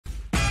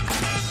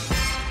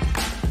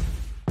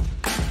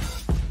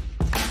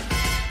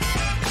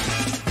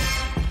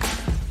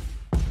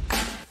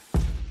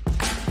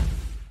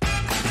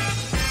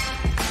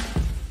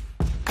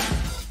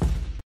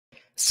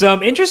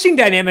Some interesting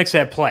dynamics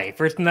at play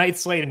for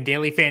tonight's slate in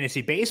daily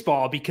fantasy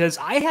baseball because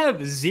I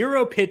have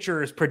 0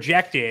 pitchers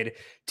projected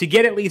to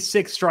get at least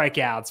 6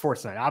 strikeouts for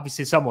tonight.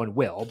 Obviously, someone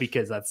will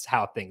because that's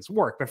how things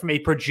work. But from a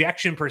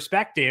projection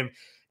perspective,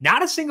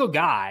 not a single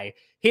guy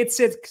hit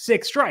six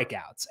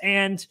strikeouts.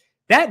 And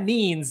that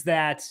means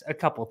that a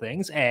couple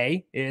things.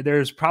 A,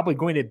 there's probably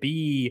going to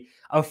be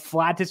a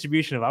flat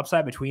distribution of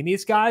upside between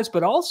these guys,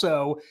 but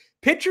also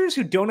pitchers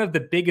who don't have the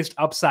biggest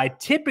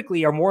upside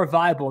typically are more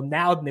viable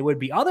now than they would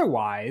be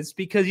otherwise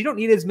because you don't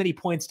need as many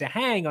points to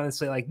hang on a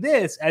slate like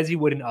this as you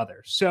would in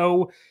others.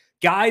 So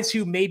guys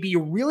who may be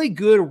really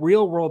good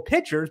real-world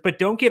pitchers but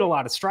don't get a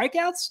lot of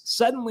strikeouts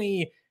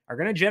suddenly are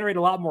going to generate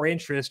a lot more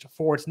interest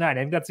for tonight.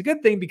 I think that's a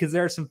good thing because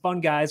there are some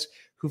fun guys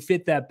who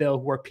fit that bill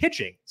who are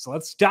pitching. So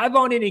let's dive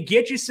on in and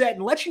get you set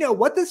and let you know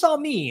what this all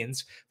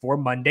means for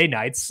Monday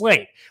night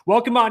slate.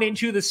 Welcome on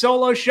into the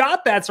solo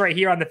shot. That's right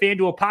here on the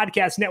FanDuel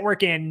Podcast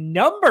Network and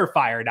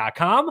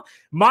numberfire.com.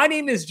 My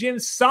name is Jim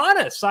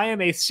Sanas. I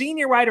am a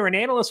senior writer and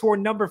analyst for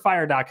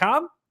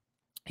numberfire.com.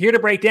 Here to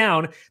break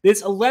down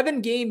this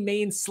 11-game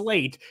main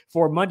slate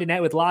for Monday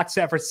night with lock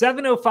set for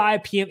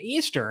 7:05 p.m.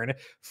 Eastern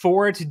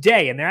for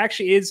today. And there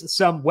actually is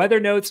some weather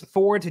notes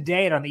for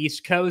today and on the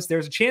East Coast.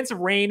 There's a chance of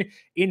rain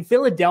in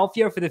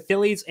Philadelphia for the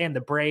Phillies and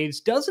the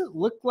Braves. Doesn't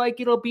look like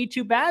it'll be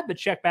too bad, but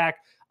check back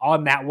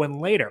on that one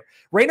later.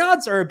 Rain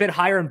odds are a bit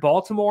higher in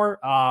Baltimore.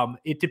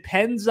 It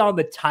depends on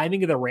the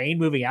timing of the rain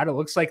moving out. It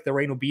looks like the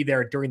rain will be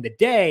there during the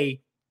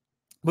day,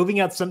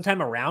 moving out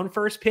sometime around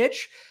first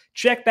pitch.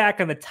 Check back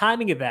on the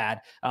timing of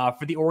that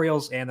for the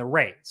Orioles and the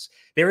Rays.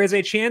 There is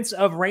a chance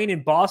of rain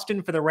in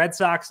Boston for the Red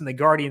Sox and the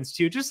Guardians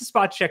too. Just a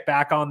spot check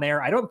back on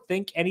there. I don't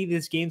think any of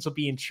these games will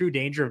be in true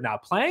danger of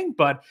not playing,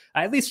 but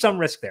at least some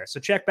risk there.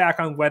 So check back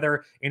on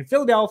weather in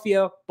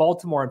Philadelphia,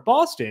 Baltimore, and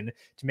Boston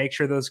to make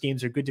sure those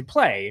games are good to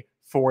play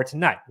for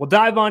tonight. We'll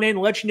dive on in and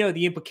let you know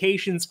the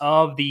implications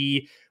of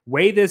the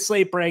way this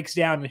slate breaks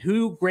down and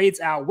who grades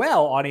out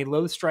well on a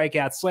low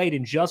strikeout slate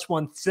in just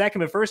 1 second.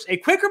 But first, a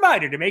quick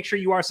reminder to make sure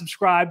you are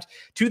subscribed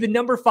to the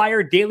Number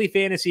Fire Daily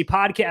Fantasy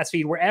Podcast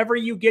feed wherever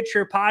you get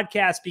your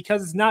podcasts,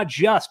 because it's not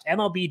just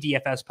MLB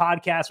DFS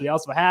podcasts. We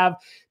also have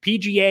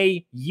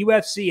PGA,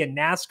 UFC, and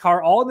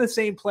NASCAR all in the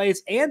same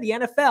place, and the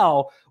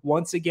NFL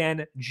once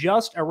again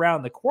just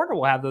around the corner.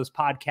 We'll have those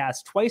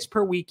podcasts twice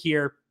per week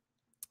here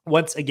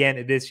once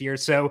again this year.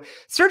 So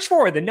search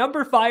for the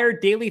Number Fire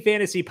Daily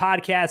Fantasy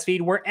Podcast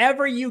feed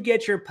wherever you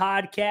get your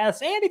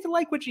podcasts. And if you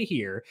like what you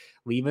hear,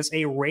 leave us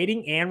a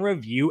rating and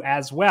review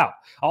as well.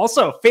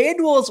 Also,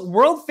 FanDuel's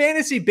World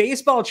Fantasy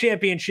Baseball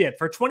Championship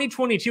for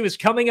 2022 is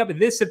coming up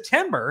this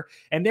September,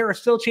 and there are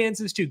still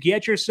chances to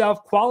get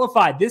yourself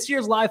qualified. This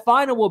year's live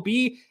final will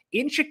be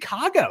in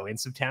Chicago in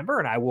September,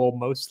 and I will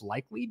most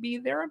likely be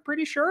there, I'm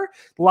pretty sure.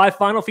 The live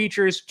final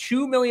features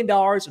 $2 million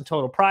in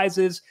total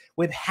prizes,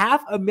 with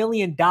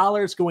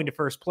 $500,000 going to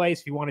first place.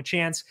 If you want a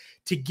chance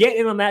to get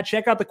in on that,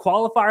 check out the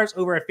qualifiers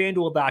over at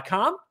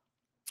FanDuel.com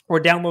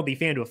or download the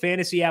FanDuel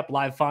Fantasy app.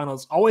 Live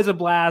finals, always a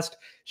blast.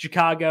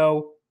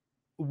 Chicago,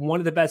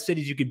 one of the best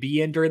cities you could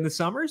be in during the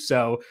summer.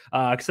 So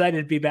excited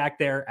to be back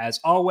there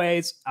as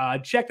always.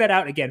 Check that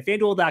out. Again,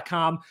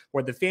 FanDuel.com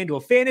or the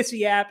FanDuel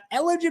Fantasy app.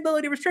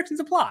 Eligibility restrictions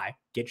apply.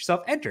 Get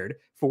yourself entered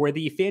for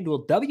the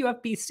FanDuel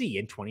WFBC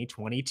in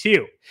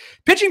 2022.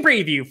 Pitching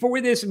preview for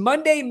this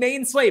Monday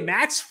main slate.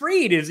 Max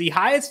Fried is the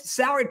highest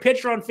salaried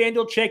pitcher on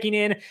FanDuel, checking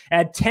in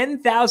at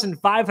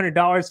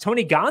 $10,500.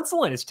 Tony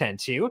Gonsolin is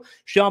 10-2.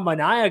 Sean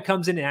Manaea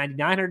comes in at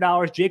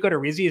 $9,900. Jake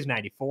Odorizzi is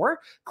 94.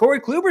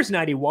 Corey Kluber is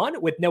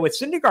 91 with Noah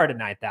Syndergaard at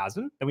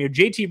 9,000. Then we have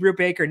JT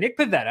Brubaker, Nick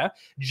Pivetta,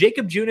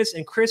 Jacob Junis,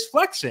 and Chris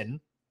Flexen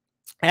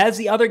as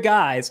the other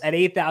guys at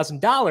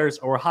 $8,000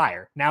 or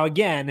higher. Now,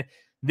 again,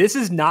 this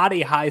is not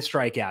a high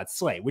strikeout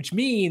slate, which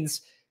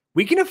means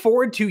we can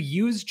afford to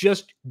use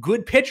just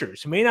good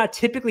pitchers who may not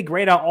typically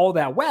grade out all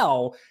that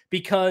well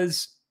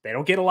because they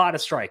don't get a lot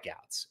of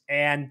strikeouts.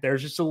 And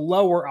there's just a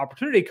lower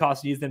opportunity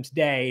cost to use them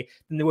today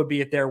than there would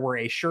be if there were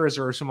a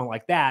Scherzer or someone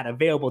like that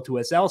available to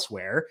us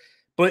elsewhere.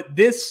 But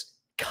this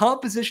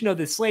composition of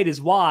this slate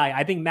is why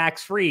I think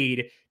Max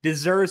Fried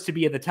deserves to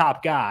be the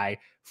top guy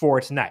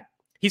for tonight.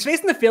 He's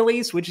facing the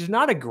Phillies, which is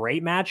not a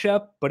great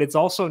matchup, but it's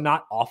also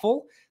not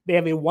awful. They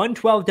have a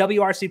 112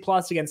 WRC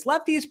plus against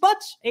lefties,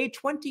 but a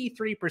 23%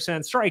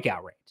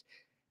 strikeout rate.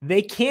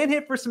 They can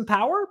hit for some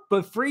power,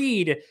 but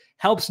Fried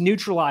helps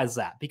neutralize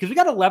that because we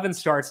got 11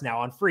 starts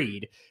now on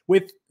Fried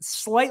with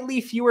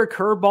slightly fewer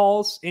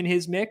curveballs in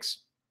his mix.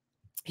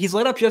 He's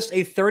let up just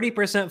a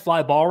 30%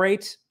 fly ball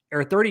rate,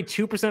 or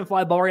 32%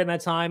 fly ball rate in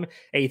that time,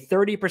 a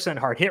 30%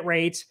 hard hit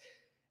rate.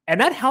 And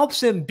that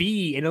helps him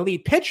be an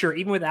elite pitcher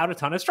even without a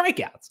ton of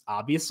strikeouts.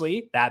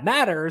 Obviously, that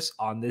matters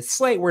on this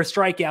slate where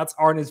strikeouts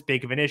aren't as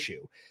big of an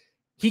issue.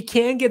 He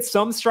can get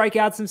some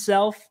strikeouts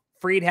himself.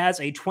 Fried has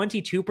a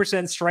 22%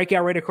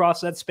 strikeout rate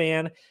across that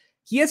span.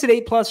 He has had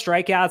 8+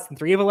 strikeouts in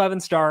 3 of 11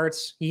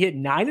 starts. He hit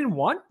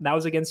 9-1. That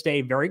was against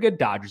a very good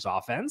Dodgers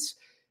offense.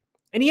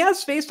 And he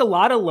has faced a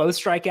lot of low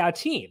strikeout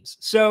teams.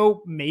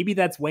 So maybe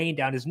that's weighing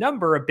down his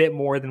number a bit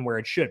more than where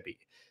it should be.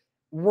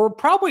 we're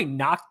probably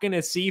not going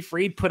to see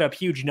Fried put up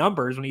huge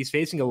numbers when he's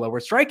facing a lower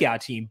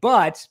strikeout team,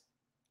 but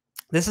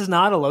this is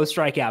not a low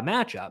strikeout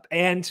matchup.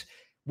 And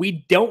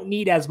we don't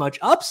need as much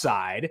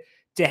upside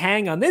to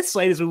hang on this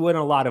slate as we would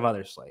on a lot of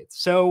other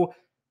slates. So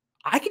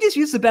I could just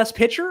use the best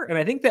pitcher, and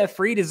I think that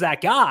Fried is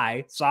that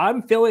guy. So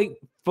I'm fully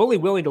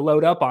willing to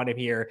load up on him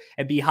here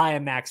and be high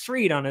on Max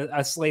Fried on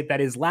a slate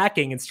that is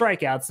lacking in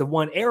strikeouts, the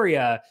one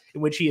area in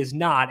which he is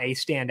not a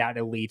standout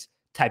elite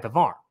type of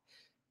arm.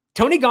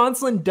 Tony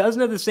Gonsolin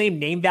doesn't have the same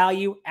name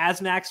value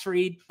as Max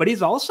Fried, but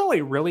he's also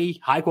a really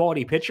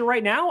high-quality pitcher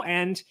right now,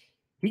 and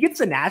he gets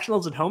the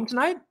Nationals at home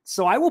tonight,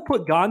 so I will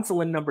put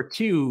Gonsolin number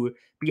 2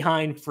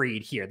 behind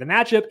Fried here. The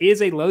matchup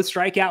is a low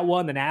strikeout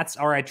one. The Nats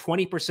are at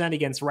 20%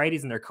 against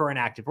righties in their current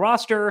active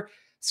roster,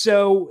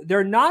 so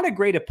they're not a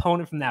great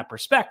opponent from that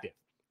perspective.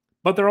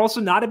 But they're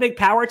also not a big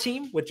power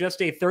team with just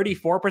a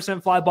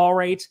 34% fly ball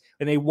rate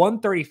and a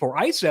 134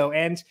 ISO,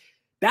 and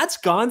that's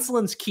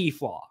Gonsolin's key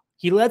flaw.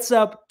 He lets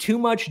up too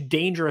much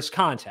dangerous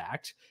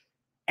contact.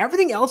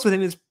 Everything else with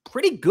him is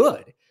pretty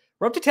good.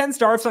 We're up to 10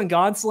 starts on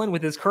Gonsolin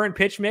with his current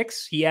pitch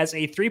mix. He has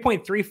a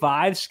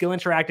 3.35 skill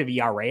interactive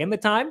ERA in the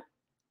time,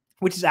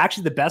 which is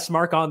actually the best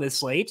mark on this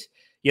slate.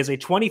 He has a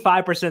 25%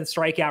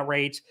 strikeout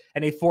rate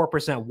and a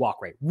 4%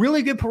 walk rate.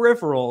 Really good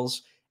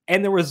peripherals,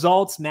 and the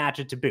results match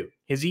it to boot.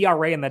 His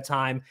ERA in that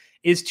time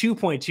is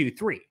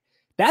 2.23.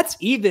 That's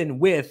even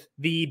with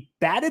the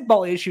batted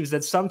ball issues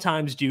that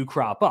sometimes do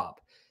crop up.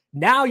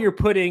 Now you're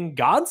putting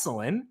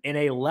Gonsolin in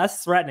a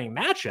less threatening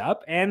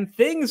matchup, and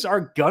things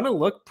are going to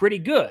look pretty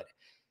good.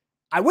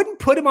 I wouldn't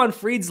put him on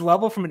Fried's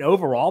level from an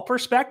overall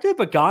perspective,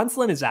 but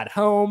Gonsolin is at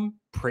home,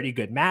 pretty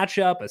good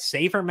matchup, a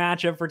safer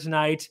matchup for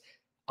tonight.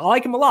 I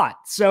like him a lot.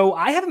 So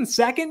I have him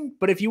second,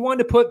 but if you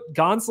wanted to put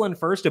Gonsolin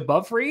first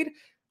above Fried,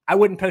 I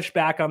wouldn't push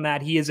back on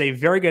that. He is a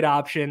very good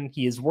option.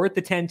 He is worth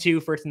the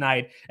 10-2 for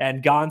tonight,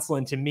 and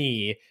Gonsolin, to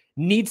me,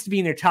 needs to be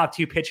in their top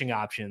 2 pitching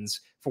options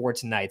for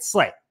tonight's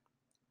slate.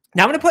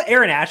 Now I'm going to put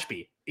Aaron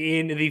Ashby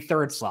in the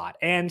third slot,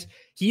 and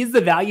he is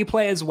the value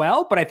play as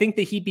well, but I think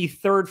that he'd be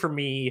third for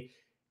me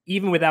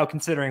even without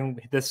considering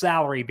the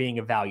salary being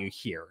a value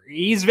here.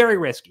 He's very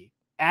risky.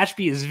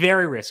 Ashby is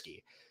very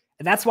risky.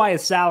 And that's why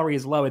his salary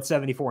is low at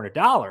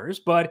 $7,400,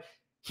 but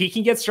he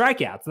can get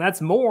strikeouts. And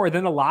that's more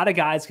than a lot of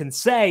guys can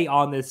say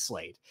on this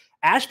slate.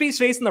 Ashby's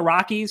facing the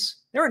Rockies.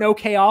 They're an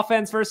okay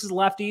offense versus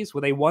lefties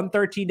with a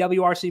 113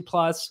 WRC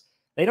plus.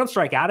 They don't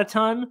strike out a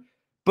ton,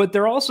 but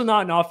they're also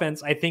not an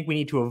offense I think we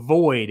need to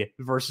avoid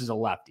versus a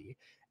lefty.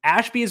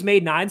 Ashby has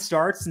made 9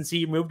 starts since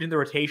he moved into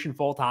rotation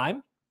full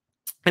time.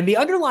 And the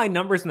underlying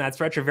numbers in that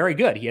stretch are very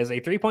good. He has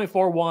a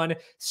 3.41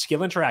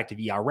 skill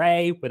interactive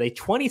ERA with a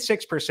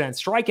 26%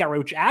 strikeout rate,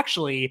 which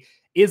actually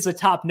is the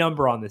top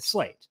number on this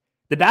slate.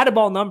 The batted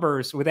ball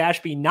numbers with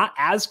Ashby not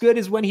as good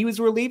as when he was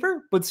a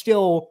reliever, but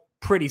still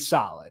pretty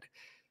solid.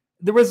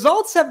 The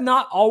results have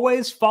not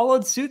always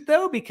followed suit,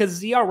 though,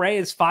 because ERA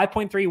is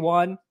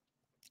 5.31.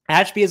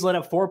 Ashby has let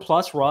up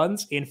 4+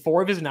 runs in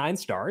 4 of his 9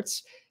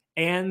 starts,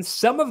 and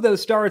some of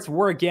those starts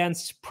were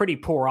against pretty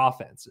poor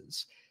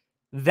offenses.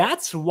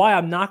 That's why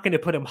I'm not going to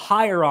put him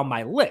higher on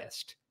my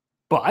list,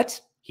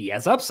 but he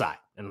has upside,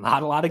 and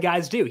not a lot of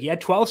guys do. He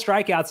had 12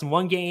 strikeouts in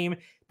one game.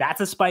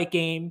 That's a spike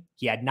game.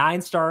 He had 9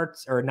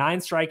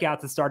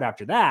 strikeouts to start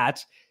after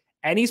that,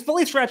 and he's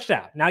fully stretched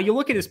out. Now you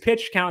look at his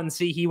pitch count and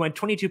see he went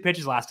 22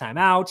 pitches last time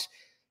out.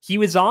 He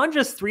was on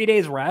just 3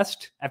 days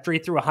rest after he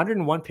threw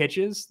 101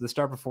 pitches the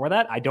start before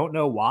that. I don't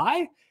know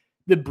why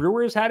the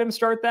Brewers had him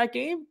start that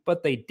game,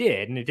 but they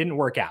did, and it didn't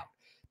work out.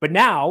 But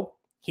now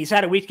he's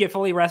had a week to get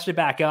fully rested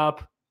back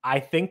up.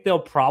 I think they'll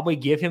probably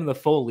give him the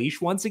full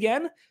leash once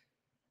again.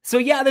 So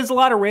yeah, there's a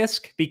lot of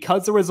risk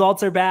because the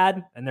results are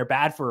bad, and they're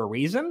bad for a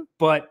reason.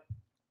 But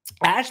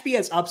Ashby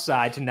has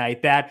upside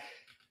tonight that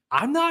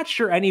I'm not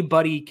sure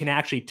anybody can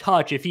actually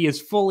touch if he is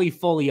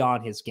fully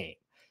on his game.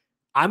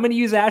 I'm going to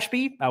use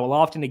Ashby. I will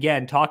often,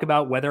 again, talk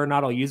about whether or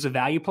not I'll use a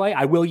value play.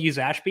 I will use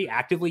Ashby,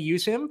 actively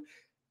use him.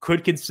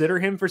 Could consider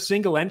him for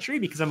single entry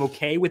because I'm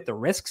okay with the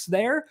risks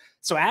there.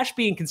 So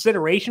Ashby in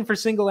consideration for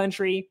single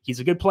entry. He's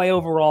a good play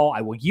overall.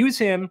 I will use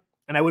him,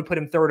 and I would put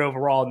him third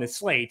overall in this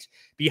slate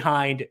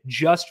behind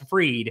just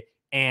Fried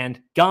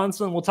and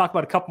Gonsolin. We'll talk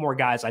about a couple more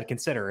guys I'd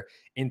consider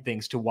in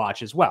things to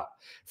watch as well.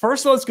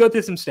 First, let's go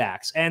through some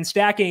stacks. And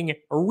stacking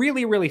are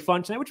really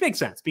fun tonight, which makes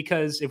sense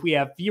because if we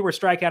have fewer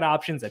strikeout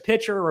options at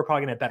pitcher, we're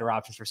probably going to have better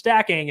options for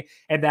stacking,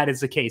 and that is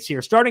the case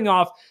here. Starting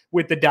off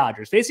with the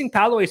Dodgers, facing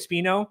Paolo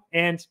Espino,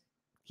 and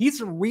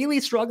he's really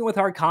struggling with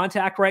hard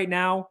contact right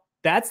now.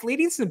 That's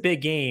leading some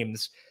big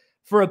games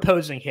for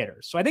opposing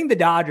hitters. So I think the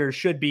Dodgers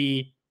should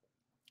be,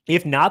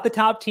 if not the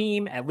top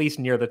team, at least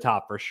near the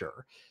top for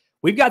sure.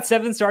 We've got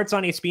 7 starts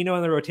on Espino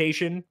in the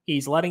rotation.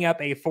 He's letting up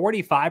a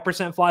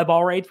 45% fly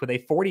ball rate with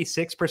a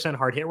 46%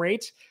 hard hit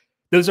rate.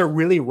 Those are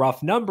really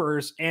rough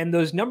numbers, and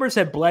those numbers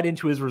have bled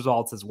into his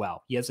results as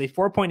well. He has a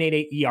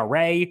 4.88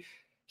 ERA.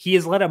 He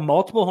has let up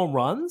multiple home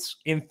runs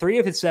in 3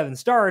 of his 7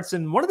 starts,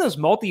 and one of those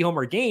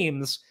multi-homer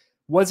games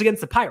was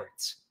against the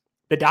Pirates.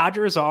 The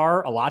Dodgers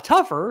are a lot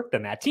tougher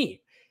than that team.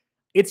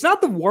 It's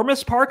not the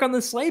warmest park on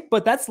the slate,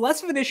 but that's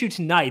less of an issue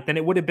tonight than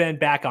it would have been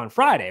back on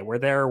Friday, where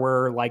there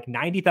were like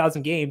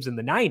 90,000 games in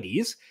the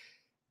 90s.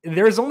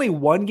 There's only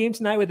one game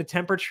tonight with a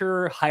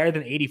temperature higher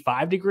than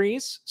 85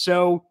 degrees.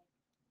 So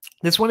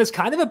this one is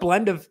kind of a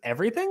blend of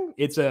everything.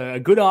 It's a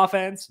good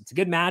offense. It's a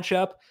good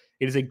matchup.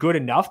 It is a good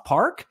enough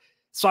park.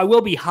 So I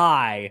will be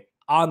high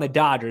on the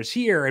Dodgers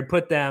here and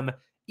put them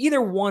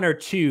either 1 or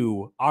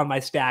 2 on my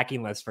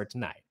stacking list for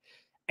tonight.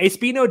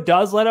 Espino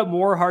does let up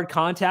more hard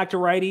contact to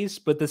righties,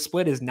 but the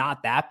split is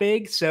not that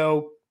big.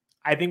 So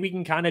I think we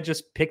can kind of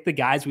just pick the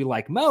guys we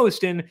like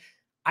most. And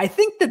I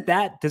think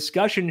that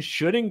discussion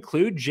should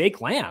include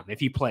Jake Lamb if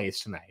he plays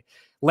tonight.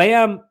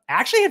 Lamb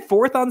actually hit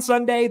 4th on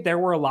Sunday. There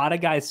were a lot of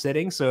guys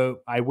sitting, so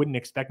I wouldn't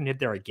expect him to hit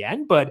there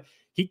again, but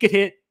he could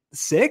hit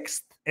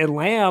 6th. And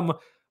Lamb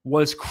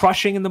was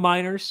crushing in the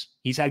minors.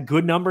 He's had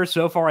good numbers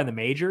so far in the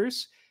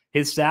majors.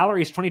 His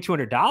salary is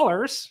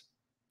 $2,200.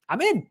 I'm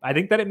in. I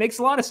think that it makes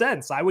a lot of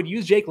sense. I would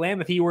use Jake Lamb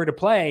if he were to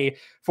play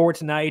for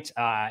tonight.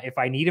 If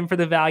I need him for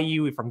the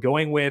value, if I'm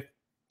going with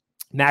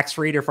Max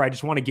Fried, or if I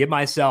just want to give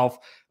myself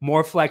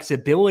more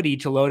flexibility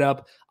to load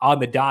up on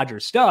the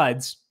Dodgers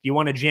studs, you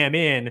want to jam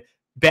in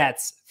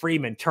Betts,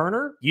 Freeman,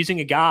 Turner.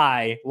 Using a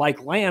guy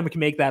like Lamb can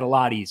make that a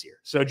lot easier.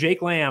 So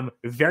Jake Lamb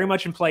very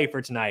much in play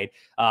for tonight,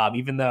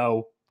 even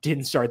though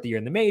didn't start the year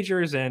in the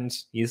majors, and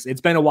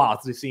it's been a while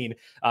since we've seen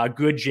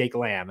good Jake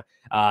Lamb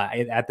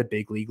at the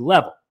big league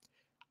level.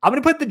 I'm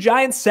going to put the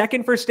Giants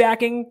second for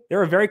stacking.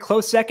 They're a very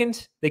close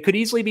second. They could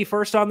easily be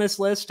first on this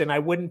list, and I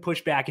wouldn't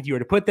push back if you were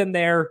to put them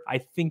there. I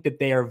think that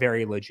they are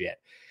very legit.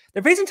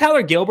 They're facing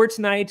Tyler Gilbert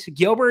tonight.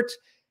 Gilbert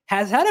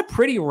has had a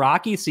pretty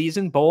rocky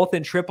season, both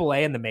in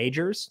AAA and the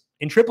majors.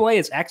 In AAA,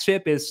 his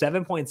xFIP is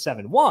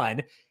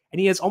 7.71, and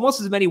he has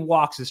almost as many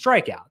walks as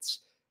strikeouts.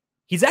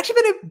 He's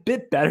actually been a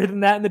bit better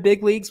than that in the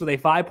big leagues with a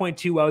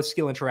 5.20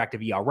 skill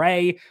interactive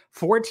ERA,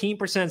 14%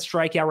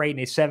 strikeout rate, and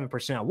a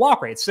 7%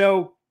 walk rate.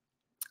 So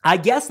I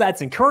guess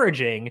that's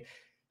encouraging,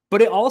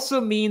 but it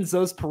also means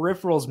those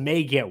peripherals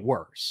may get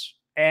worse.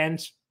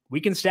 And we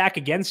can stack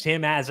against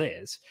him as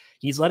is.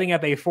 He's letting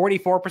up a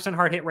 44%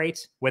 hard hit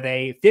rate with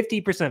a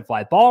 50%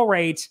 fly ball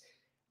rate.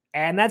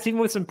 And that's even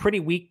with some pretty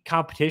weak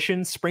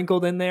competition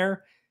sprinkled in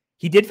there.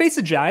 He did face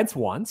the Giants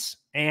once,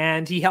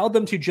 and he held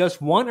them to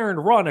just 1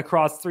 earned run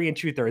across 3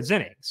 2/3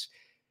 innings.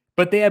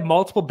 But they had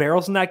multiple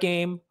barrels in that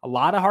game, a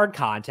lot of hard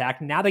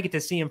contact. And now they get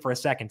to see him for a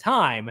second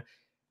time.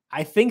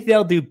 I think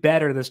they'll do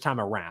better this time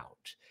around.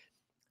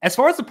 As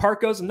far as the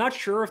park goes, I'm not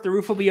sure if the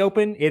roof will be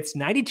open. It's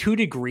 92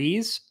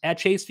 degrees at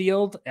Chase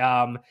Field.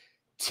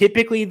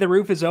 Typically, the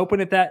roof is open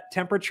at that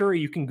temperature.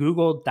 You can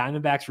Google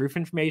Diamondbacks roof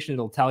information.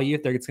 It'll tell you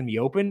if it's going to be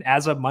open.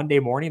 As of Monday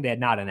morning, they had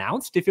not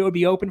announced if it would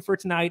be open for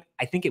tonight.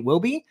 I think it will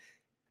be.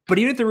 But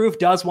even if the roof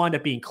does wind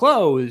up being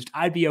closed,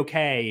 I'd be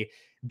okay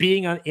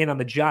being in on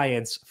the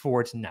Giants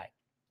for tonight.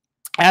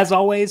 As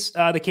always,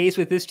 the case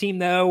with this team,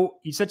 though,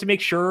 you just have to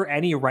make sure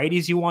any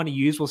righties you want to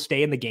use will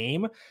stay in the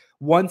game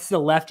once the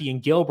lefty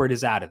and Gilbert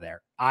is out of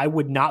there. I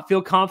would not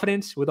feel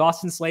confident with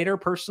Austin Slater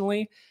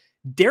personally.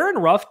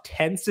 Darren Ruff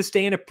tends to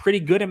stay in a pretty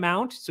good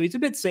amount, so he's a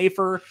bit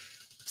safer.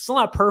 Still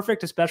not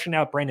perfect, especially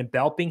now with Brandon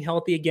Belt being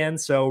healthy again.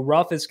 So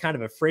Ruff is kind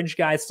of a fringe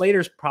guy.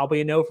 Slater's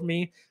probably a no for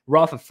me.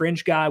 Ruff, a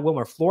fringe guy.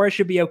 Wilmer Flores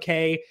should be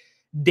okay.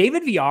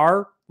 David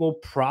Villar will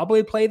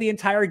probably play the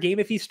entire game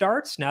if he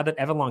starts, now that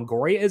Evan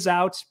Longoria is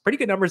out. Pretty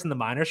good numbers in the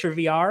minors for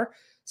VR.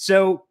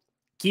 So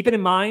keep it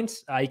in mind.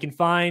 You can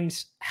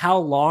find how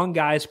long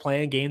guys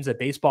play in games at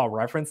Baseball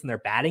Reference in their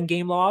batting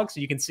game logs.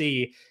 So you can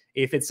see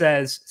if it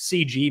says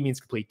CG means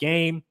complete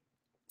game.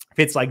 If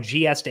it's like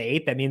GS to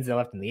 8, that means they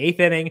left in the 8th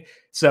inning.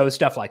 So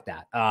stuff like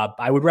that.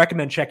 I would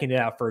recommend checking it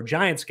out for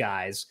Giants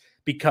guys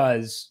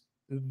because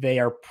they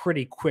are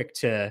pretty quick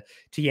to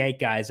yank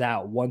guys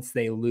out once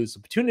they lose the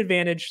platoon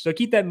advantage. So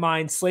keep that in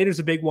mind. Slater's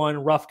a big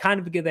one. Ruff kind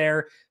of good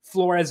there.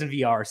 Flores and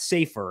VR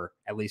safer,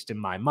 at least in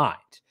my mind.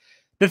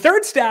 The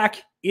third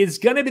stack is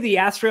going to be the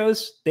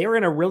Astros. They were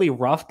in a really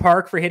rough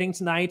park for hitting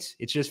tonight.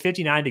 It's just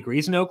 59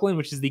 degrees in Oakland,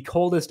 which is the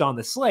coldest on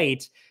the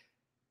slate.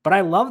 But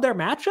I love their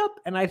matchup,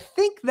 and I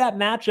think that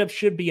matchup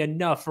should be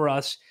enough for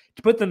us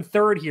to put them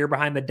third here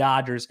behind the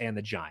Dodgers and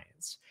the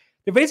Giants.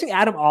 They're facing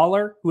Adam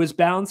Oller, who has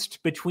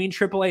bounced between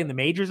AAA and the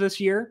majors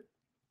this year.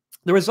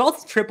 The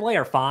results in AAA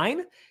are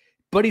fine,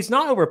 but he's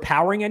not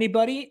overpowering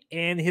anybody,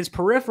 and his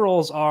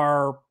peripherals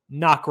are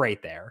not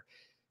great there.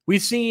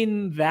 We've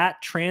seen that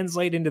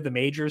translate into the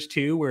majors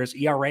too, where his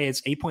ERA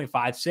is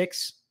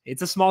 8.56.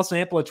 It's a small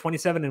sample of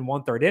 27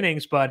 1/3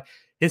 innings, but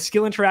his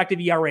skill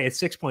interactive ERA is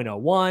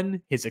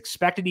 6.01. His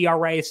expected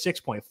ERA is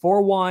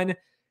 6.41.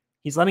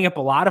 He's letting up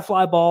a lot of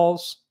fly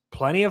balls,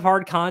 plenty of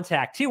hard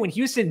contact too, and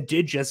Houston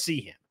did just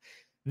see him.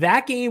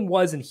 That game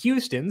was in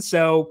Houston,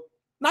 so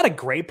not a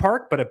great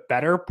park, but a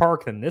better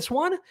park than this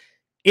one.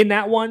 In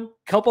that one,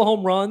 couple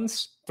home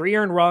runs, 3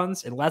 earned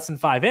runs in less than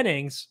 5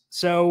 innings.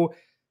 So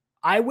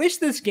I wish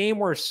this game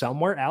were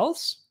somewhere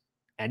else,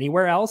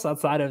 anywhere else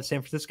outside of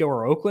San Francisco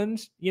or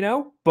Oakland,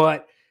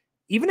 but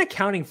even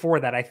accounting for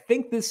that, I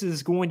think this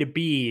is going to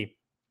be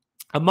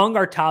among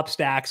our top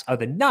stacks of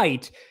the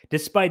night,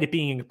 despite it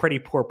being a pretty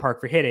poor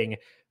park for hitting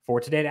for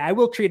today. I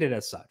will treat it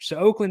as such. So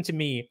Oakland to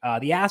me,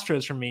 the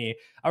Astros for me,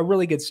 a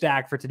really good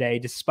stack for today,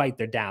 despite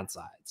their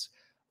downsides.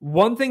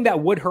 One thing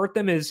that would hurt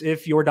them is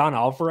if Yordan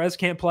Alvarez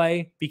can't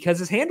play, because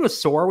his hand was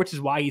sore, which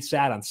is why he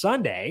sat on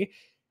Sunday.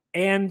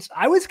 And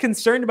I was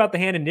concerned about the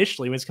hand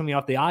initially when it's coming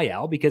off the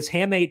IL, because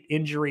hamate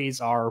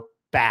injuries are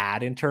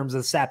bad in terms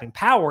of sapping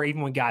power,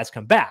 even when guys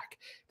come back.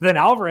 But then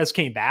Alvarez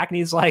came back and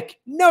he's like,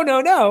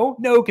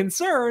 no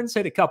concerns,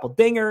 hit a couple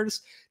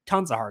dingers,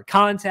 tons of hard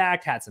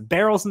contact, had some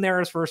barrels in there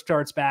his first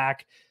starts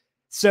back.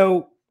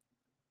 So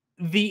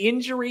the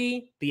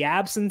injury, the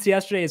absence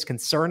yesterday is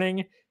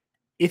concerning.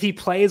 If he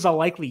plays, I'll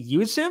likely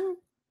use him.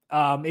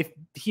 If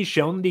he's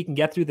shown that he can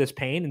get through this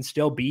pain and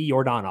still be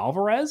Yordan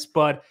Alvarez,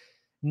 but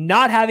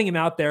not having him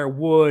out there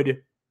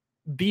would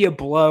be a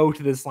blow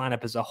to this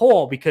lineup as a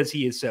whole because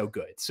he is so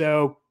good.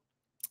 So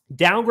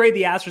downgrade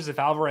the Astros if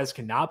Alvarez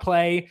cannot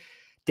play.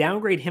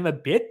 Downgrade him a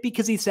bit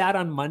because he sat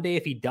on Monday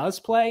if he does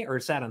play, or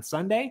sat on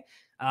Sunday.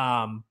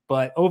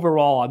 But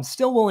overall, I'm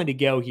still willing to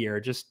go here.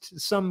 Just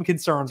some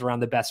concerns around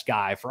the best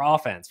guy for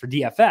offense, for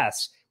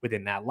DFS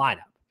within that lineup.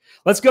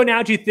 Let's go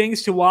now to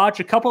things to watch.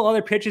 A couple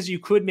other pitches you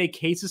could make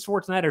cases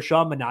for tonight are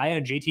Sean Manaea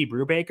and JT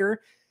Brubaker.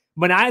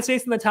 Manaea's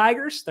facing the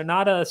Tigers. They're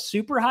not a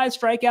super high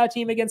strikeout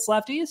team against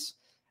lefties.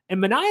 And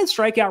Manaea's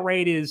strikeout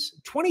rate is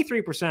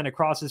 23%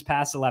 across his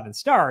past 11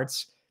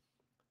 starts.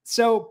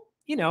 So,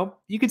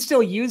 you could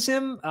still use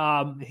him.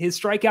 His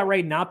strikeout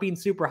rate not being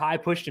super high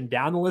pushed him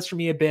down the list for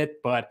me a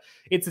bit, but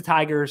it's the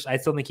Tigers. I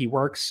still think he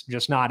works,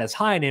 just not as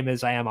high in him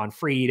as I am on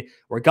Fried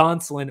or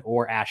Gonsolin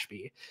or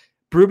Ashby.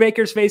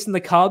 Brubaker's facing the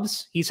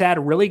Cubs. He's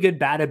had really good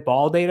batted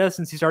ball data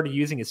since he started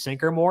using his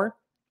sinker more.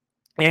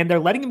 And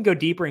they're letting him go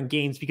deeper in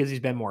games because he's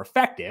been more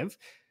effective.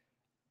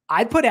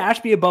 I'd put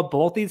Ashby above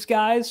both these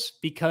guys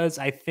because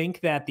I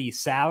think that the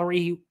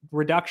salary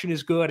reduction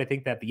is good. I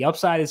think that the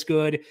upside is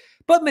good.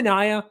 But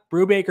Manaea,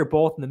 Brubaker,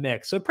 both in the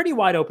mix. So pretty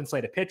wide open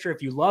slate of pitcher.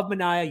 If you love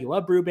Manaea, you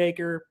love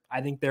Brubaker,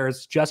 I think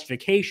there's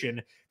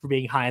justification for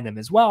being high in them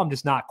as well. I'm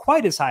just not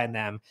quite as high in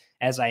them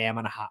as I am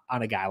on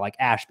a guy like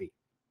Ashby.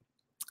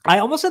 I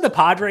almost had the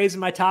Padres in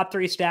my top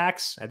 3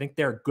 stacks. I think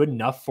they're good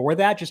enough for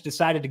that. Just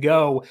decided to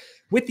go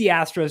with the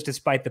Astros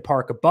despite the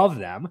park above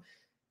them.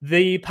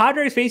 The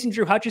Padres facing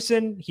Drew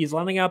Hutchison. He's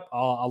lining up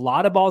a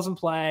lot of balls in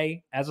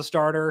play as a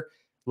starter.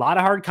 A lot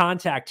of hard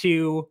contact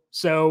too.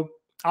 So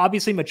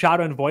obviously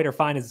Machado and Voit are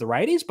fine as the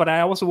righties, but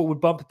I also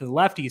would bump the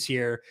lefties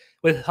here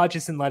with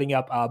Hutchison letting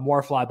up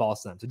more fly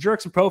balls to them. So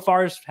Jerks and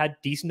Profars had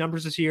decent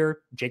numbers this year.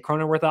 Jake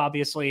Cronenworth,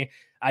 obviously.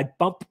 I'd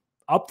bump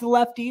up the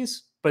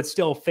lefties, but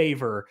still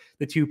favor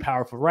the two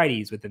powerful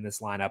righties within this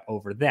lineup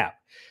over them.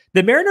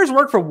 The Mariners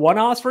work for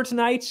one-offs for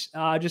tonight,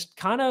 just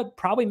kind of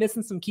probably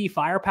missing some key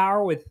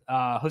firepower with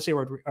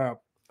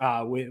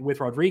with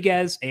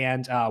Rodriguez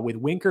and with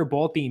Winker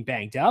both being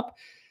banged up.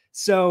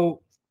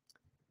 So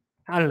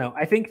I don't know.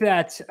 I think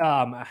that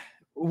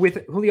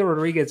with Julio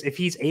Rodriguez, if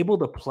he's able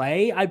to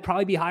play, I'd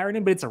probably be higher on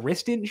him, but it's a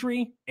wrist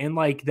injury. And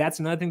that's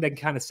another thing that can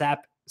kind of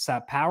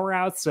sap power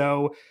out.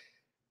 So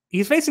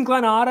he's facing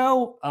Glenn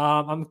Otto.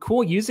 I'm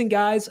cool using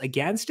guys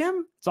against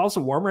him. It's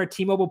also warmer at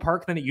T-Mobile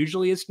Park than it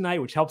usually is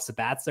tonight, which helps the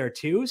bats there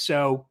too.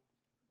 So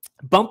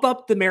bump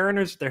up the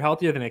Mariners if they're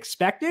healthier than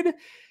expected.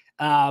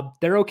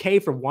 They're okay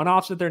for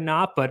one-offs if they're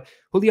not, but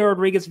Julio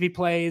Rodriguez, if he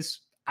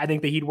plays, I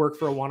think that he'd work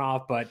for a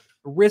one-off, but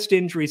wrist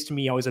injuries to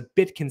me always a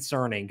bit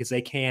concerning because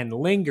they can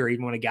linger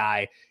even when a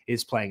guy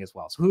is playing as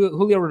well. So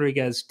Julio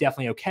Rodriguez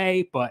definitely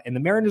okay, and the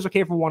Mariners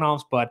okay for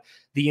one-offs, but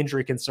the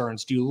injury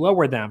concerns do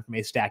lower them from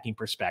a stacking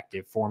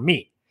perspective for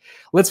me.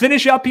 Let's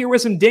finish up here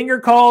with some dinger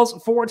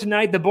calls for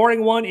tonight. The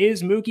boring one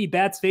is Mookie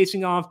Betts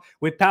facing off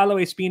with Paolo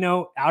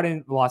Espino out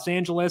in Los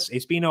Angeles.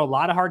 Espino, a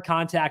lot of hard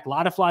contact, a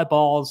lot of fly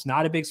balls,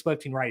 not a big split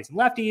between righties and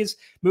lefties.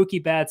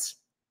 Mookie Betts,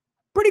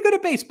 pretty good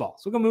at baseball.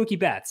 So we'll go Mookie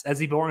Betts as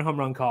the boring home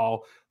run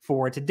call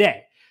for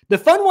today. The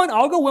fun one,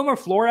 I'll go Wilmer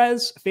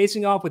Flores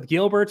facing off with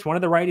Gilbert. One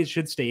of the righties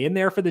should stay in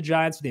there for the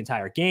Giants for the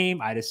entire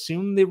game. I'd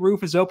assume the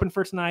roof is open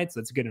for tonight, so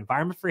it's a good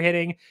environment for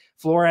hitting.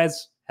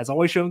 Flores has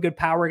always shown good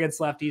power against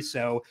lefties.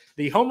 So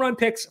the home run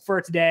picks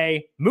for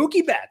today,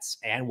 Mookie Betts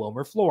and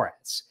Wilmer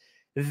Flores.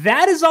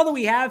 That is all that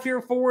we have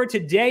here for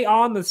today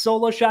on the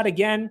Solo Shot.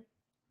 Again,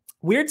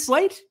 weird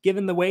slate,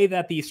 given the way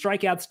that the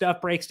strikeout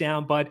stuff breaks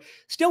down, but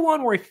still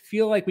one where I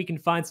feel like we can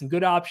find some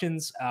good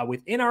options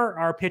within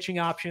our pitching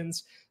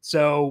options.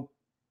 So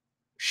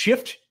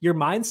shift your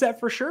mindset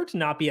for sure to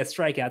not be as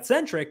strikeout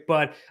centric,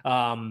 but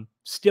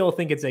still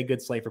think it's a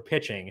good slate for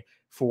pitching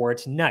for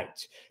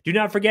tonight. Do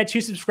not forget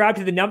to subscribe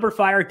to the Number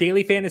Fire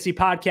Daily Fantasy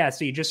Podcast.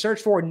 So you just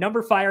search for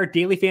Number Fire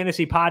Daily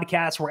Fantasy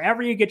Podcast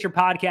wherever you get your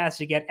podcasts.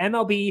 You get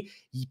MLB,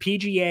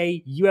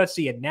 PGA,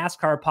 UFC, and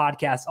NASCAR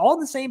podcasts all in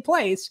the same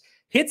place.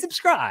 hit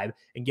subscribe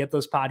and get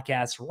those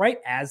podcasts right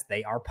as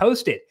they are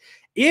posted.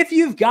 If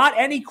you've got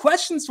any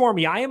questions for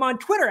me, I am on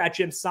Twitter at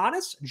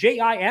JimSannes,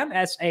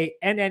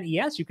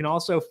 JimSannes. You can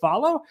also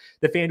follow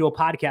the FanDuel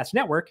Podcast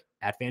Network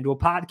at FanDuel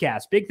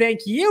Podcast. Big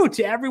thank you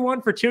to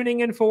everyone for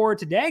tuning in for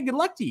today. Good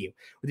luck to you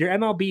with your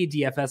MLB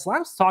DFS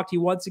lineups. Talk to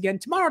you once again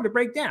tomorrow to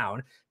break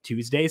down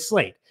Tuesday's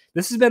slate.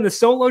 This has been the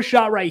solo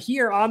shot right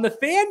here on the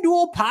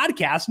FanDuel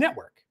Podcast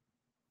Network.